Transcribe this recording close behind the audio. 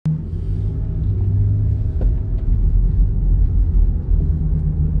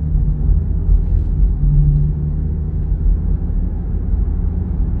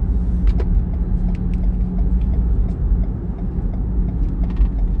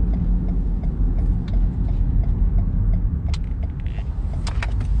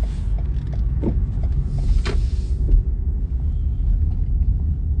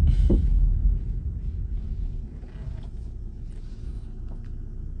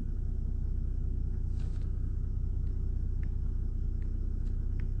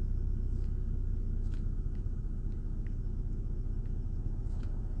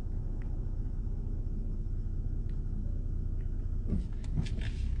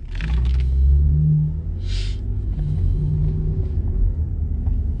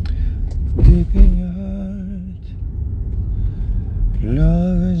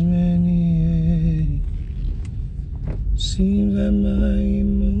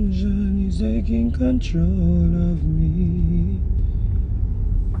taking control of me.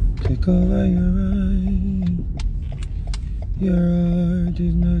 Take over your mind. Your heart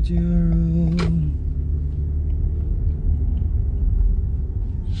is not your own.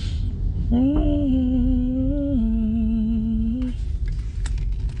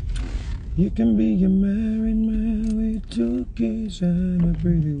 You can be a married man with 2 kids and a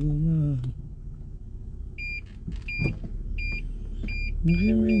pretty woman. You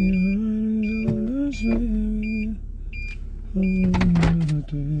can be your heart is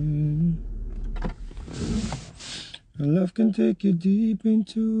all love can take you deep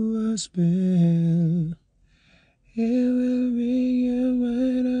into a spell. It will bring your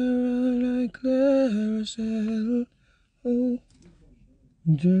mind around like carousel. Oh,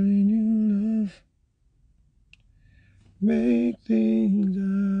 I'm telling you, love, make things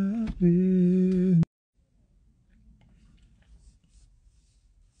happen.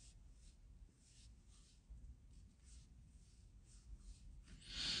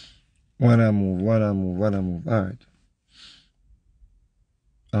 Wanna move. Alright.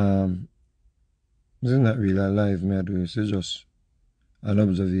 This is not really a live me I do this, it's just an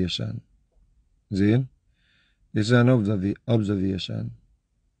observation. See? This is an observation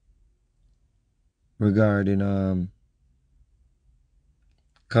regarding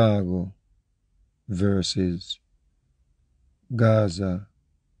Khago versus Gaza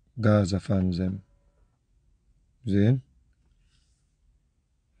fans them. See?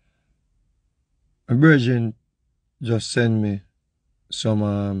 A virgin just sent me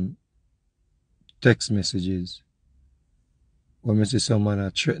some text messages where me see someone a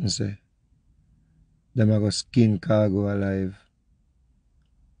threaten say them a go skin Khago alive.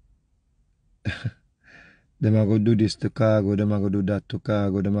 Them a go do this to Khago, them a go do that to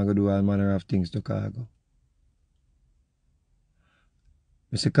Khago, them a go do all manner of things to Khago.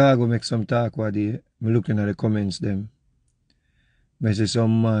 Me see Khago make some talk what day, me looking at the comments them. Me see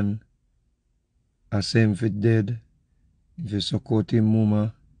some man a say him fi dead, him fi suck out him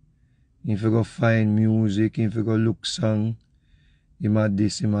mama, him fi go find music, him fi go look song, him a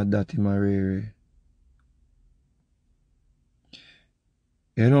this, him a that, him a rare.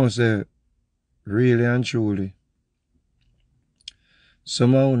 You know say, really and truly,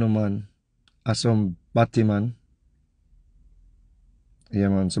 some of you man are some batty man. Yeah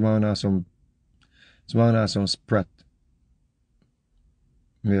man, some of you are some sprat.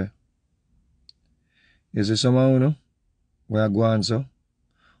 Yeah. You see some of you where I go on so,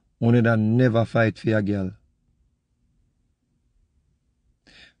 only that never fight for a girl.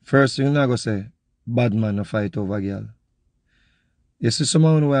 First thing I go say, bad man no fight over a girl. You see some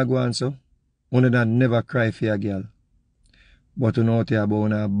of you where I go on so, only that never cry for a girl. But you know what you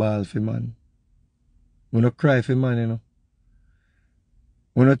about a ball for man. You no cry for man, you know.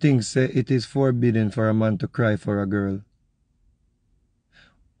 You no think say it is forbidden for a man to cry for a girl.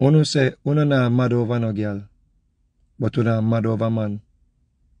 You no say you no not mad over no girl, but you not mad over man.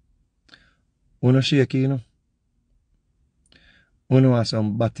 You no shaky, you know. You no are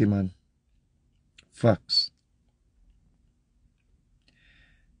some batty man. Facts.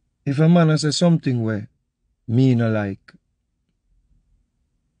 If a man say something where me no like,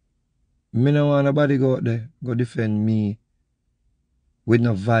 me no want nobody go out there go defend me with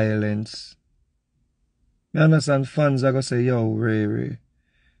no violence. Me understand fans are gonna say, yo, Ray.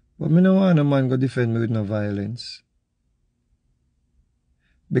 But me no want a man go defend me with no violence.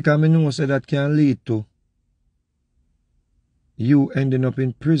 Because me know say that can lead to you ending up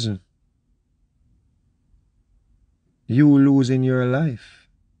in prison. You losing your life.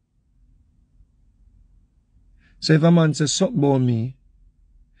 So if a man says something about me,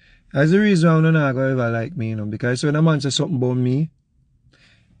 that's the reason why I'm not going to ever like me, you know. Because when a man says something about me,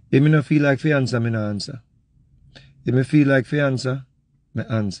 if me not feel like to answer, me not answer. If me feel like to answer, me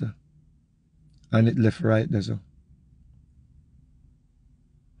answer. And it left right there so.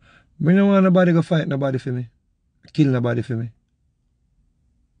 Me don't want nobody go fight nobody for me. Kill nobody for me.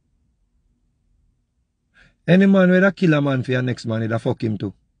 Any man with a kill a man for your next man, it'll fuck him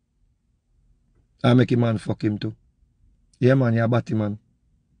too. I make a man fuck him too. Yeah man, you're a batty man.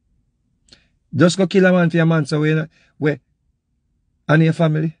 Just go kill a man for your man so where and your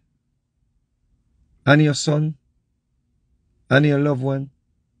family, and your son, and your loved one.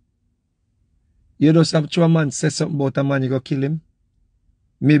 You just have to a man say something about a man, you go kill him.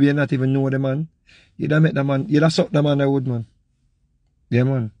 Maybe you not even know the man. You'd have met the man, you'd have sucked the man that would, man. Yeah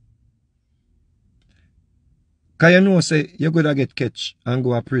man. Cause you know say you're gonna get catch and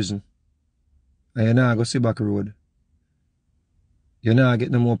go to prison. And you not go see back road. You not get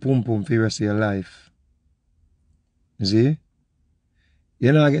no more pum pum for the rest of your life. You see?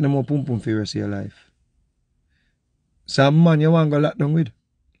 You're not getting no more pum pum for the rest of your life. Some man you want to go lock down with.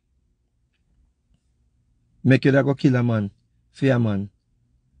 Make you that go kill a man, fear man,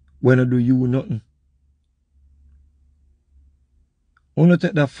 when I do you nothing. I want to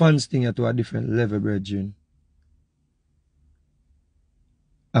take that fans thing to a different level, brethren.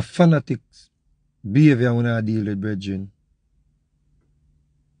 A fanatic behavior when I deal with, brethren.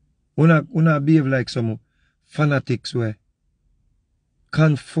 When I behave like some fanatics were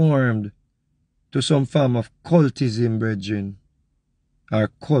conformed to some form of cultism, brethren, or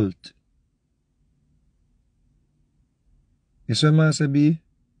cult. You see what I say, be?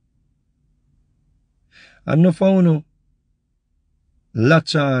 And no for you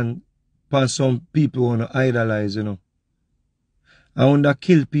latch on upon some people want to idolize, you know. I want to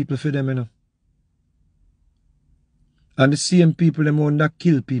kill people for them, you know. And the same people them want to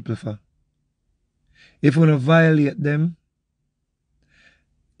kill people for. If you want to violate them,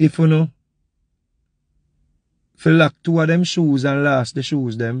 if you know, if you lock two of them shoes and last the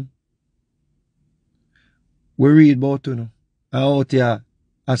shoes them, we read about you know. And out here,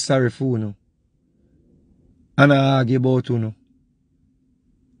 a sorry for you know. And I argue about you know.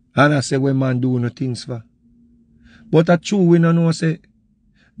 And I say when man do no things for. But a true we no know say,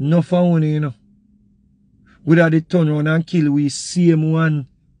 no for you know. We had to turn around and kill we same one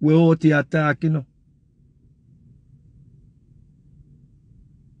we out here attack, you know.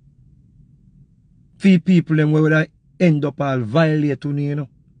 Few people them we would end up all violating, you know.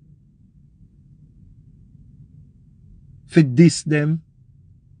 For diss them,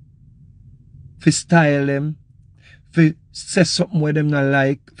 for style them, for say something where them not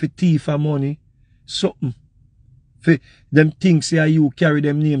like, for thief for money, something. For them things say you carry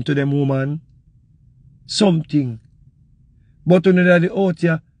them name to them woman. Something. But you know that the out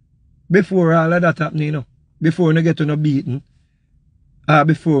here, before all of that happening, you know, before you get to no beaten, or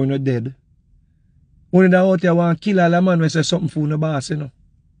before you dead, only that out here want to kill all a man when say something for no boss, you know.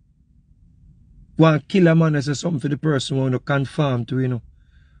 Want to kill a man when say something for the person who want to conform to, you know.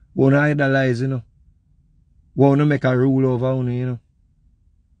 Want to idolize, you know. Want to make a rule over you know.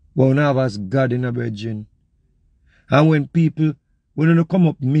 Want to have as God in a virgin. And when people, when you come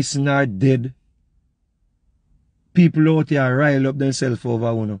up missing or dead, people out here rile up themselves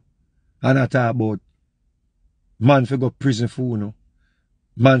over you know. And I talk about man for go prison for you know.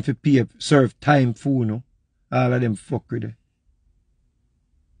 Man for pay, serve time for you know. All of them fuckery there.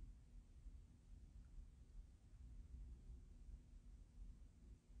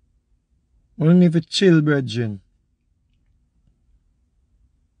 Only if you chill, brethren.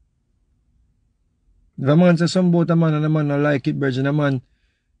 If a man says something about a man and a man not like it, brethren, a man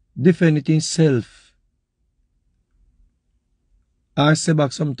defend it himself. Or say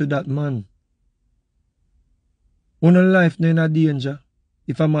back something to that man. One life no in a danger.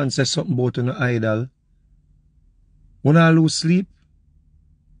 If a man says something about an idol. One lose sleep.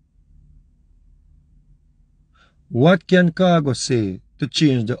 What can Khago say to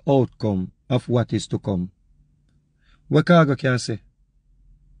change the outcome of what is to come? What Khago can say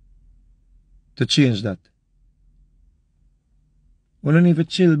to change that? We don't need to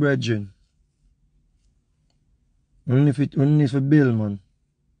chill, brethren. We don't need to build, man.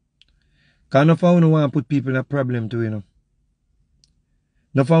 Because enough of you want to put people in a problem too, you know.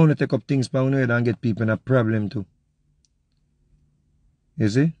 Enough of you take up things by your head and get people in a problem too. You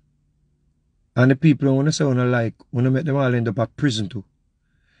see? And the people who want to say you like, want to make them all end up at prison too.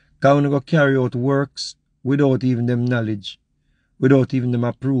 Because you go carry out works without even them knowledge, without even them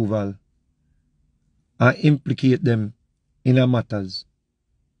approval, and implicate them in a matters.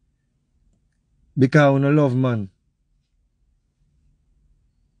 Because you love man.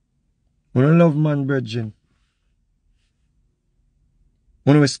 You love man, brethren.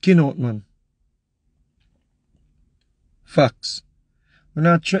 You skin out man. Facts. You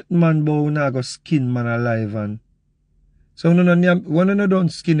not threaten man, but you not go skin man alive. And so you don't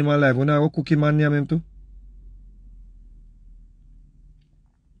skin him alive, you not go cook him and name him too.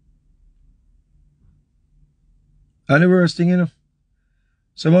 And the worst thing, you know,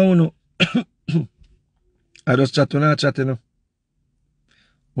 some of you know, I just chat when I chat, you know.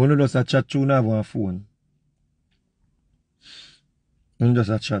 You just a chat through now on phone. You just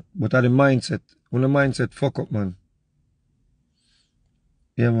a chat. But at the mindset, when the mindset fuck up, man.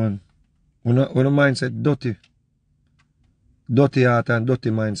 Yeah, man. When the mindset dirty. Dirty heart and dirty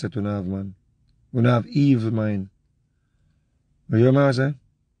mindset you have, man. You have evil mind. You hear what I say?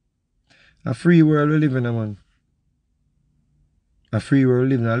 A free world we live in, man. A free world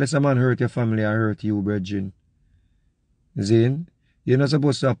living. Unless a man hurt your family or hurt you, brethren. See? You're not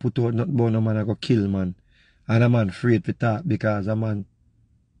supposed to put out nothing about no man and go kill man. And a man afraid to talk because a man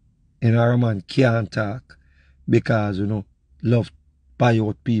And our man can't talk because, you know, love buy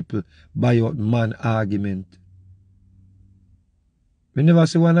out people, buy out man argument. We never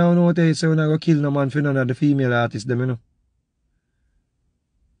see one now know they say when I go kill no man for none of the female artists, them, you know.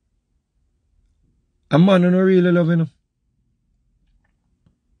 A man who no really love, you know.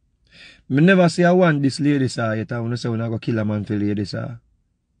 Me never see I want this lady sir yet. I want to say when I go kill a man for lady sir.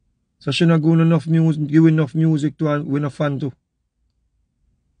 So she not going enough music, give enough music to and we not fan to.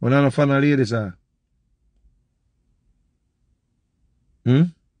 When I not fan of lady sir.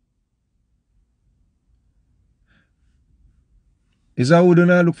 Is that who do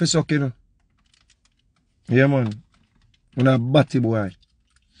not look for suck, you know? Yeah man. When a batty boy.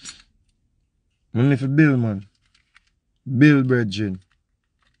 Only for Bill man. Bill Bridging.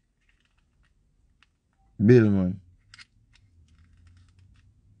 Bill man.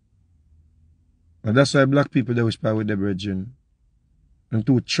 And that's why black people they whisper with the brethren. And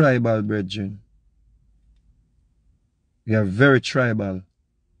too tribal brethren. We are very tribal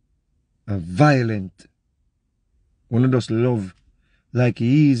and violent. One of us love like the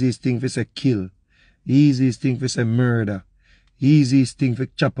easiest thing for say kill. Easiest thing for say murder. Easiest thing for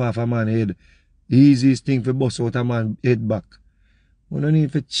chop off a man's head. Easiest thing for bust out a man's head back. We don't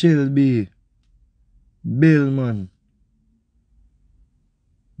need for chill be. Bill man.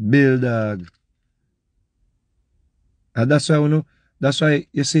 Bill dog. And that's why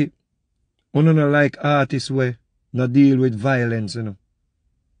you see, we don't like artists where not deal with violence, you know,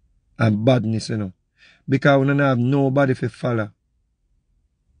 and badness, you know. Because we don't have nobody to follow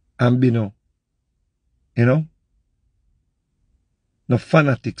and be no, you know, no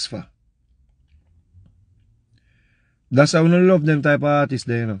fanatics for. That's why we don't love them type of artists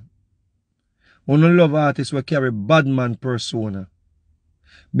there, you know. We don't love artists who carry bad man persona.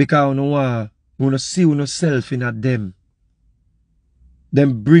 Because we don't see ourselves in them.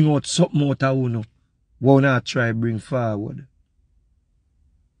 Them bring out something out of uno. What we not try bring forward.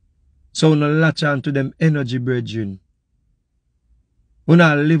 So we not latch on to them energy brethren. We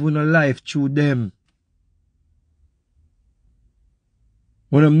not live our life through them.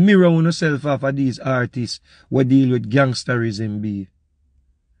 We not mirror ourselves off of these artists who deal with gangsterism be.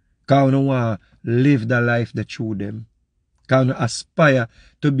 Because we don't want to live the life that through them. Because we aspire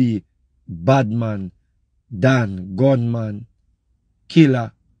to be bad man, Dan, gunman,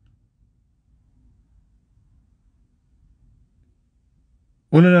 killer.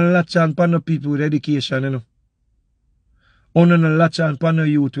 We don't latch on to no people with education, you know. We don't latch on to no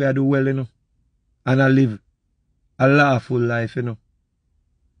youth where do well, you know. And I live a lawful life, you know.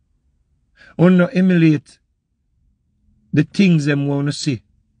 We don't emulate the things them we want to see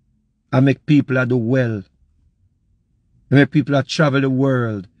and make people do well. Make people travel the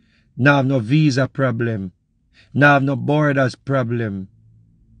world. Now have no visa problem. Now have no borders problem.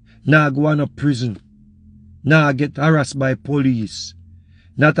 Now go on a prison. Now get harassed by police.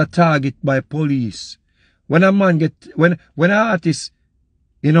 Not a target by police. When a man when an artist,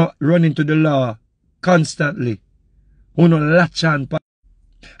 you know, run into the law constantly, who no latch on pa.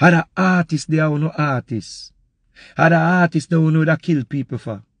 Other artists they are no artists. Other artists they who know that kill people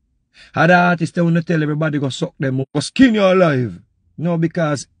for. Other artists they wanna tell everybody go suck them up, go skin you alive. No,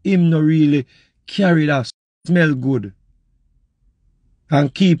 because him no really carry that smell good.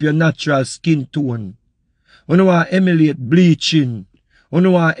 And keep your natural skin tone. You know want emulate bleaching. You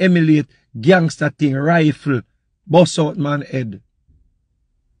know want emulate gangster thing, rifle, bust out man head.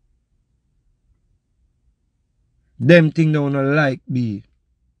 Them thing they wanna like be.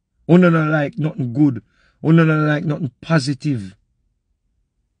 You don't like nothing good. You don't like nothing positive.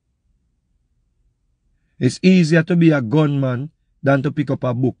 It's easier to be a gunman than to pick up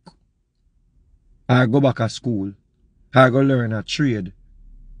a book. Or go back to school. Or go learn a trade.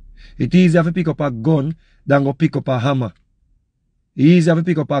 It's easier to pick up a gun than go pick up a hammer. It's easier to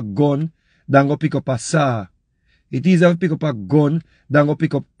pick up a gun than go pick up a saw. It's easier to pick up a gun than go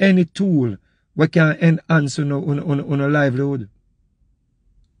pick up any tool that can enhance on a livelihood.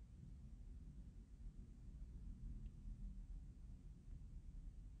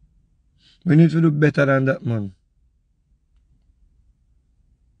 We need to do better than that, man.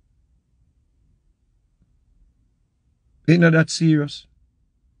 It's not that serious.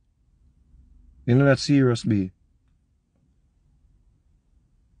 It's not that serious, B.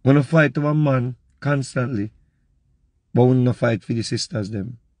 We don't fight over a man constantly, but we don't fight for the sisters,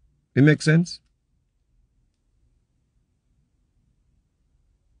 them. It makes sense?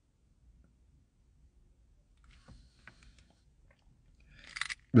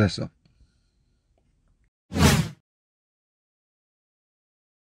 Bless up.